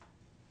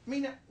 I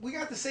mean, we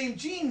got the same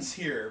genes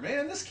here,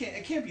 man.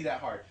 It can't be that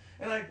hard.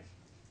 And I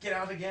get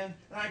out again,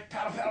 and I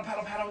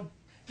paddle,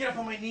 get up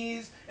on my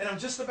knees, and I'm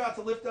just about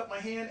to lift up my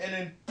hand, and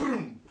then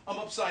boom, I'm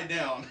upside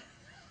down,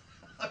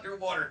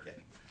 underwater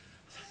again.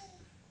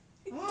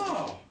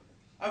 Oh,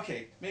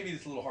 okay, maybe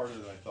it's a little harder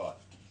than I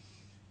thought.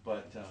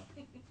 But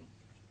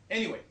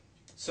anyway,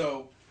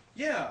 so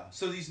yeah,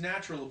 so these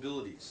natural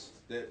abilities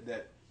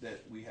that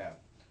we have.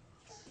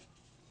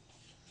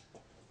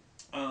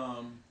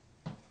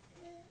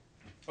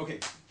 Okay,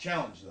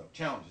 challenges,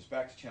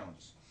 back to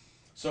challenges.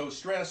 So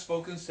stress,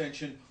 focus,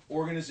 tension,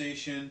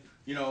 organization,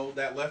 you know,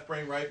 that left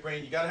brain, right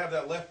brain. You got to have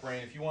that left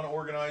brain. If you want to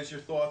organize your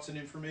thoughts and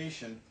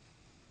information,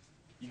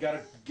 you got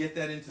to get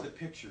that into the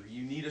picture.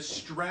 You need a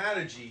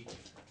strategy.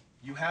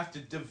 You have to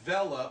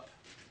develop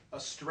a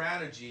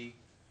strategy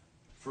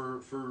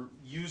for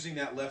using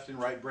that left and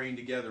right brain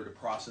together to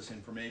process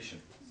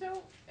information.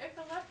 So if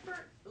a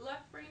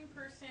left brain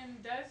person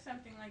does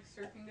something like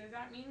surfing, does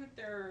that mean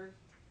that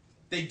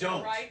They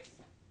don't. Right?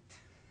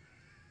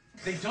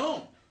 They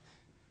don't.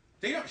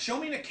 Show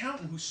me an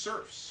accountant who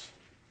surfs.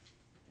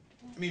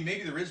 I mean,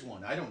 maybe there is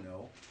one. I don't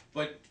know.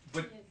 But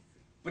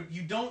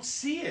you don't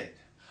see it.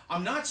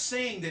 I'm not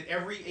saying that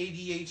every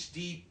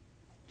ADHD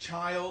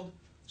child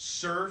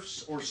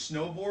surfs or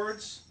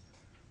snowboards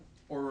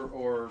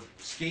or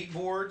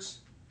skateboards,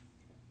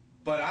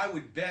 but I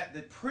would bet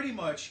that pretty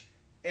much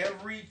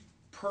every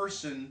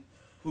person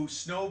who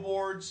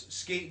snowboards,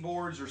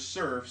 skateboards, or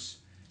surfs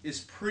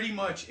is pretty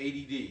much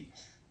ADD.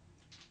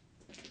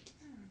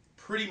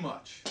 Pretty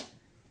much.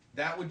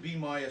 That would be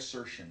my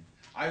assertion.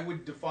 I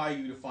would defy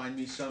you to find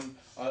me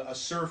a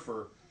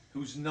surfer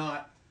who's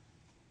not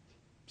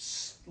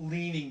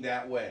leaning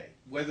that way,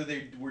 whether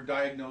they were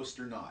diagnosed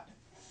or not.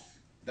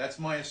 That's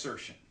my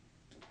assertion.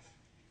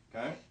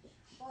 Okay?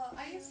 Well,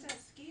 I used to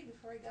ski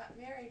before I got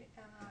married,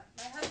 and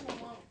my husband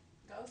won't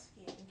go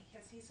skiing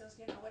because he says,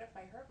 you know, what if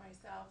I hurt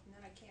myself and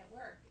then I can't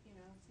work? You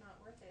know, it's not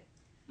worth it.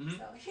 Mm-hmm.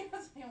 So he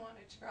doesn't want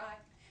to try.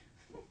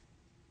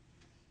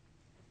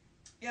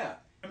 Yeah.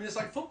 I mean, it's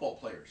like football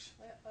players.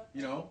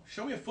 You know,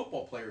 show me a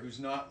football player who's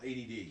not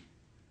ADD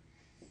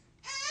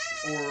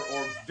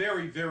or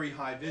very, very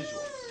high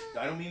visual.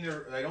 I don't mean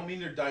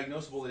they're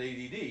diagnosable at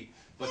ADD,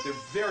 but they're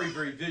very,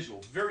 very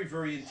visual, very,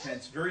 very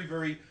intense, very,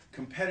 very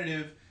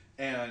competitive,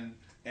 and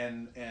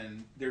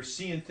they're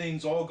seeing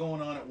things all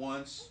going on at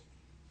once.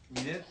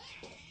 I mean,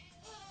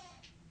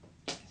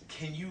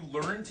 can you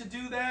learn to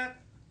do that?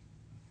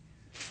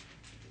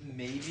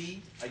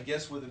 Maybe, I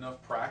guess, with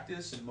enough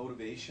practice and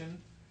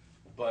motivation,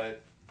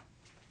 but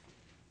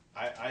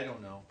I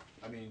don't know.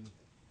 I mean,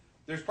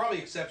 there's probably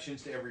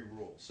exceptions to every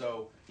rule.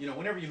 So, you know,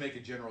 whenever you make a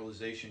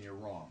generalization, you're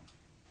wrong.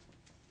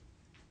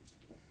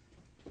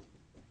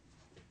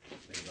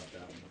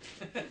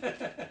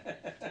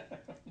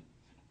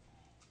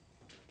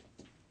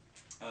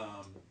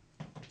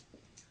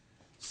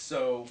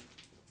 So,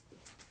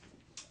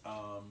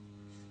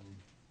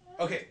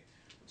 okay.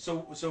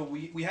 So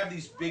we have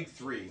these big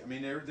three. I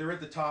mean, they're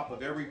at the top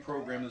of every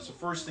program. That's the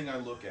first thing I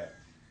look at: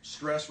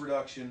 stress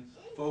reduction,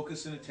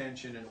 focus and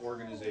attention, and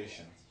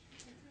organization.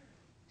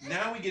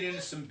 Now we get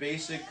into some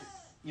basic,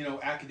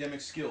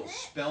 academic skills: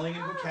 spelling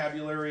and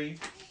vocabulary.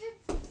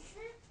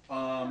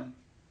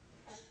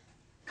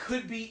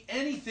 Could be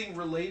anything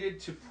related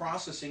to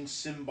processing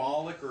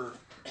symbolic or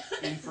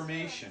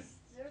information.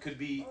 Could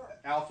be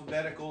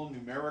alphabetical,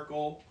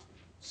 numerical,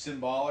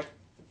 symbolic.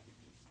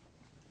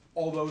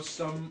 Although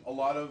a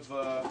lot of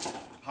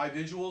high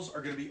visuals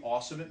are going to be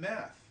awesome at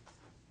math.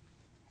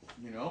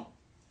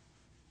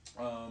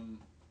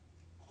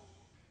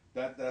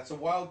 That's a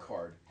wild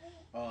card.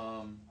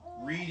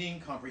 Reading,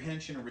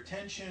 comprehension, and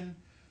retention,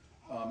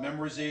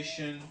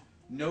 memorization,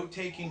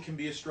 note-taking can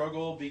be a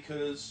struggle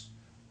because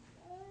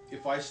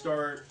if I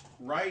start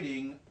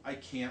writing, I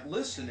can't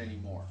listen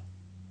anymore.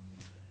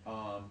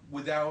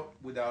 Without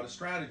a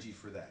strategy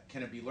for that.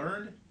 Can it be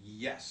learned?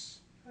 Yes.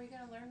 Are you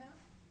going to learn that?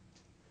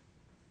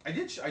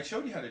 I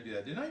showed you how to do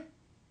that, didn't I?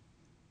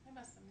 I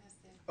must have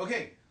missed it.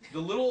 Okay, the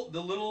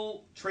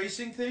little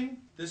tracing thing,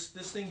 this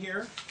thing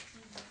here,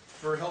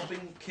 for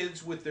helping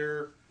kids with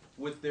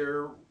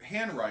their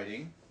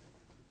handwriting,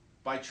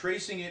 by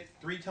tracing it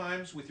 3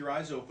 times with your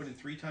eyes open and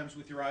 3 times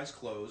with your eyes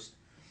closed,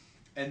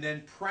 and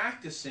then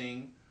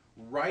practicing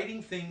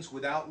writing things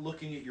without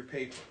looking at your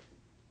paper.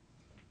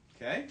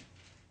 Okay?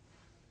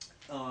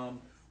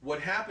 What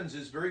happens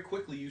is very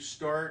quickly you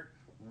start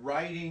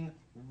writing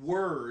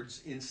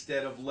words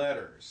instead of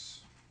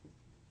letters.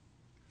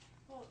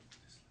 Well,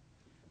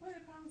 one of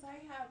the problems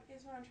I have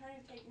is when I'm trying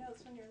to take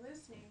notes when you're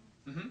listening,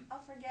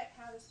 I'll forget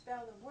how to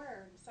spell the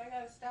word. So I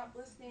got to stop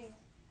listening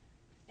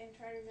and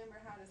try to remember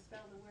how to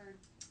spell the word.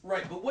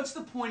 Right, but what's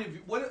the point of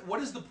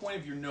what is the point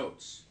of your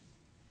notes?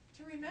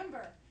 To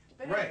remember.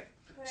 But Right.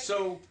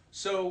 So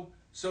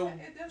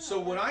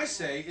what I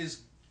say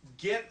is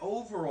get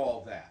over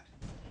all that.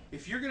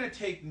 If you're going to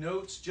take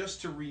notes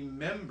just to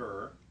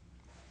remember,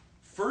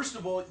 first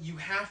of all, you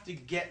have to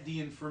get the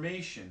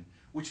information,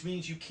 which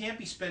means you can't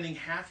be spending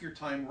half your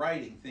time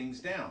writing things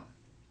down.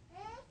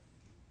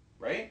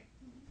 Right?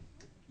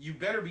 You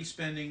better be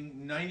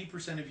spending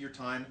 90% of your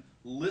time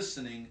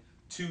listening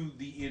to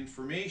the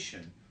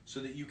information so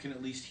that you can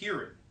at least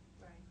hear it.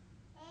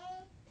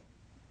 Right.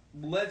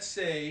 Let's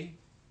say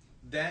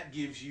that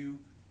gives you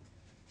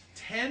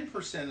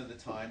 10% of the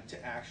time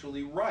to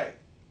actually write.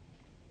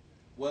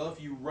 Well,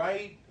 if you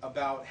write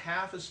about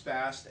half as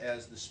fast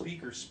as the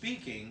speaker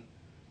speaking,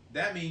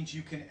 that means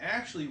you can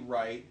actually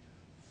write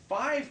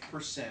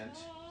 5%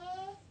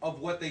 of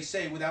what they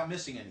say without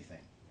missing anything.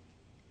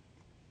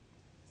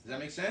 Does that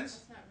make sense?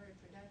 That's not very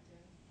productive.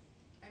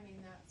 I mean,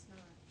 that's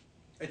not.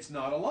 It's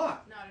not a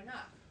lot. Not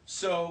enough.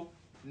 So,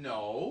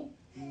 no.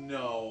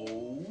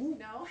 No?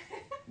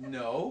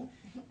 No.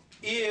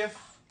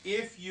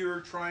 If you're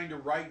trying to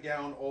write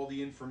down all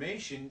the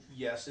information,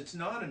 yes, it's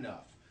not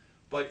enough.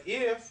 But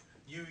if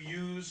you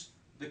use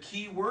the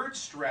keyword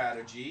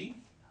strategy,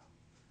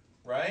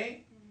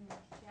 right?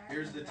 Yeah,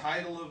 Here's the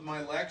title of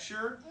my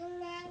lecture,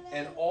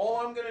 and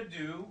all I'm going to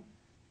do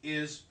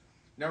is,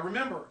 now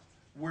remember,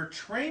 we're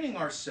training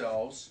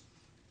ourselves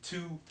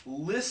to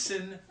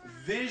listen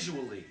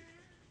visually.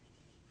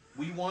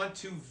 We want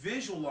to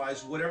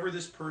visualize whatever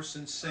this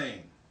person's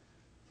saying.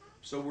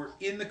 So we're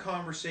in the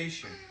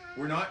conversation.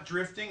 We're not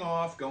drifting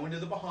off, going to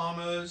the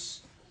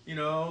Bahamas,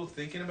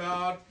 thinking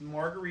about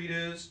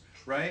margaritas,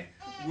 right?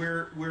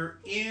 We're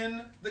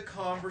in the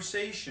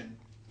conversation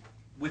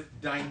with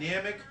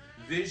dynamic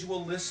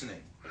visual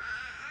listening,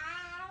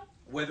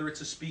 whether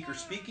it's a speaker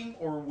speaking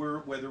or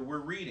whether we're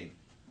reading.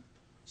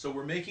 So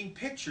we're making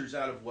pictures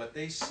out of what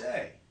they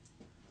say.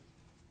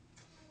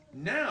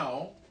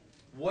 Now,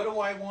 what do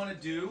I want to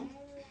do?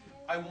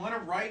 I want to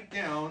write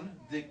down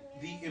the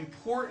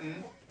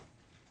important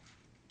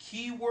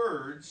key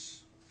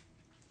words,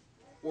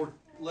 or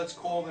let's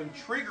call them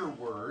trigger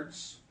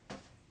words,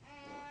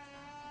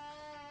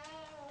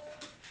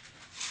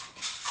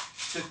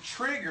 to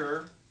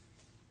trigger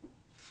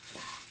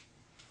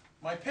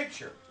my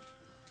picture.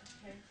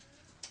 Okay.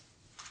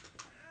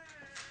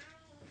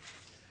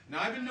 Now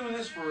I've been doing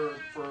this for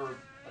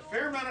a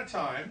fair amount of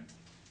time,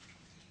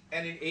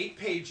 and in 8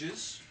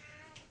 pages,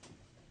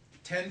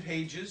 10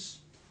 pages,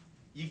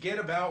 you get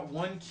about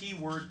 1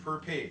 keyword per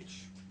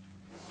page.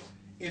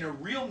 In a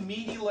real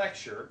meaty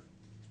lecture,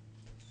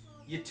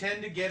 you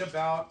tend to get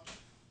about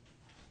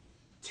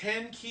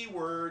 10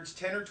 keywords,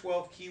 10 or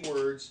 12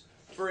 keywords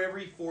for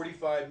every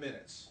 45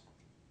 minutes.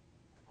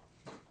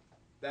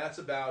 That's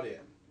about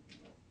it.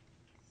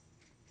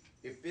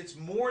 If it's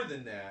more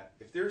than that,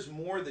 if there's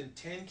more than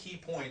 10 key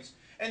points,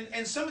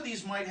 and some of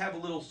these might have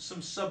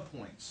some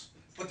sub-points,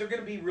 but they're going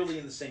to be really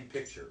in the same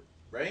picture,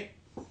 right?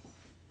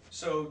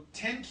 So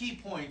 10 key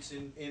points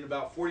in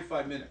about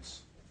 45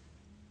 minutes.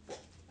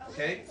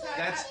 Okay?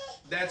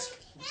 That's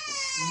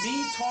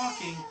me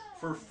talking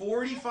for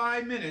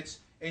 45 minutes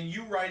and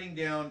you writing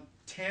down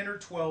 10 or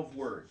 12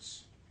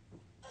 words.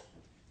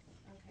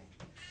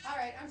 Okay. All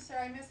right. I'm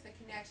sorry, I missed the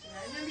connection.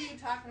 I remember you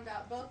talking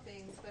about both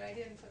things, but I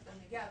didn't put them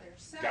together.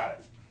 So. Got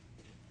it.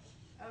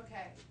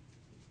 Okay.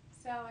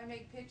 So I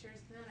make pictures,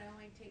 and then I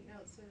only take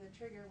notes of the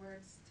trigger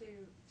words to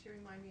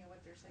remind me of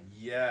what they're saying.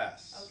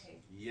 Yes. Okay.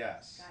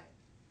 Yes.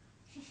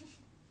 Got it.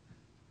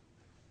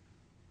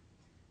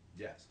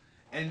 Yes.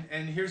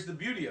 And here's the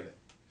beauty of it.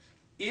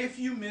 If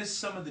you miss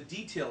some of the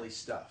detail-y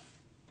stuff,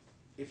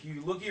 if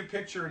you look at your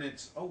picture and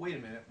it's, oh, wait a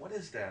minute, what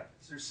is that?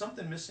 There's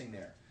something missing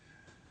there.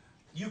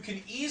 You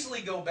can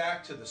easily go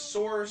back to the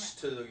source,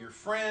 to your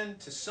friend,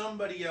 to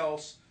somebody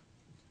else,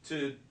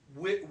 to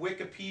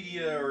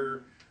Wikipedia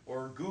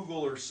or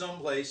Google or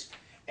someplace,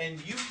 and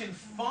you can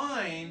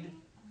find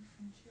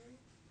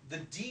the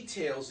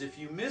details if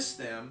you miss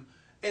them,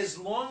 as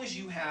long as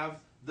you have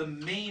the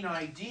main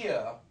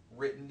idea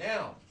written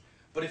down.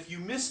 But if you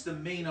miss the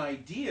main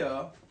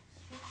idea,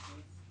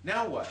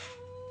 now what?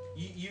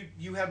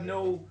 You have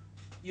no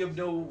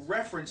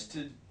reference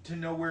to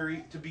know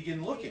where to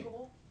begin looking.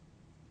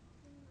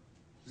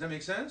 Does that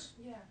make sense?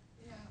 Yeah.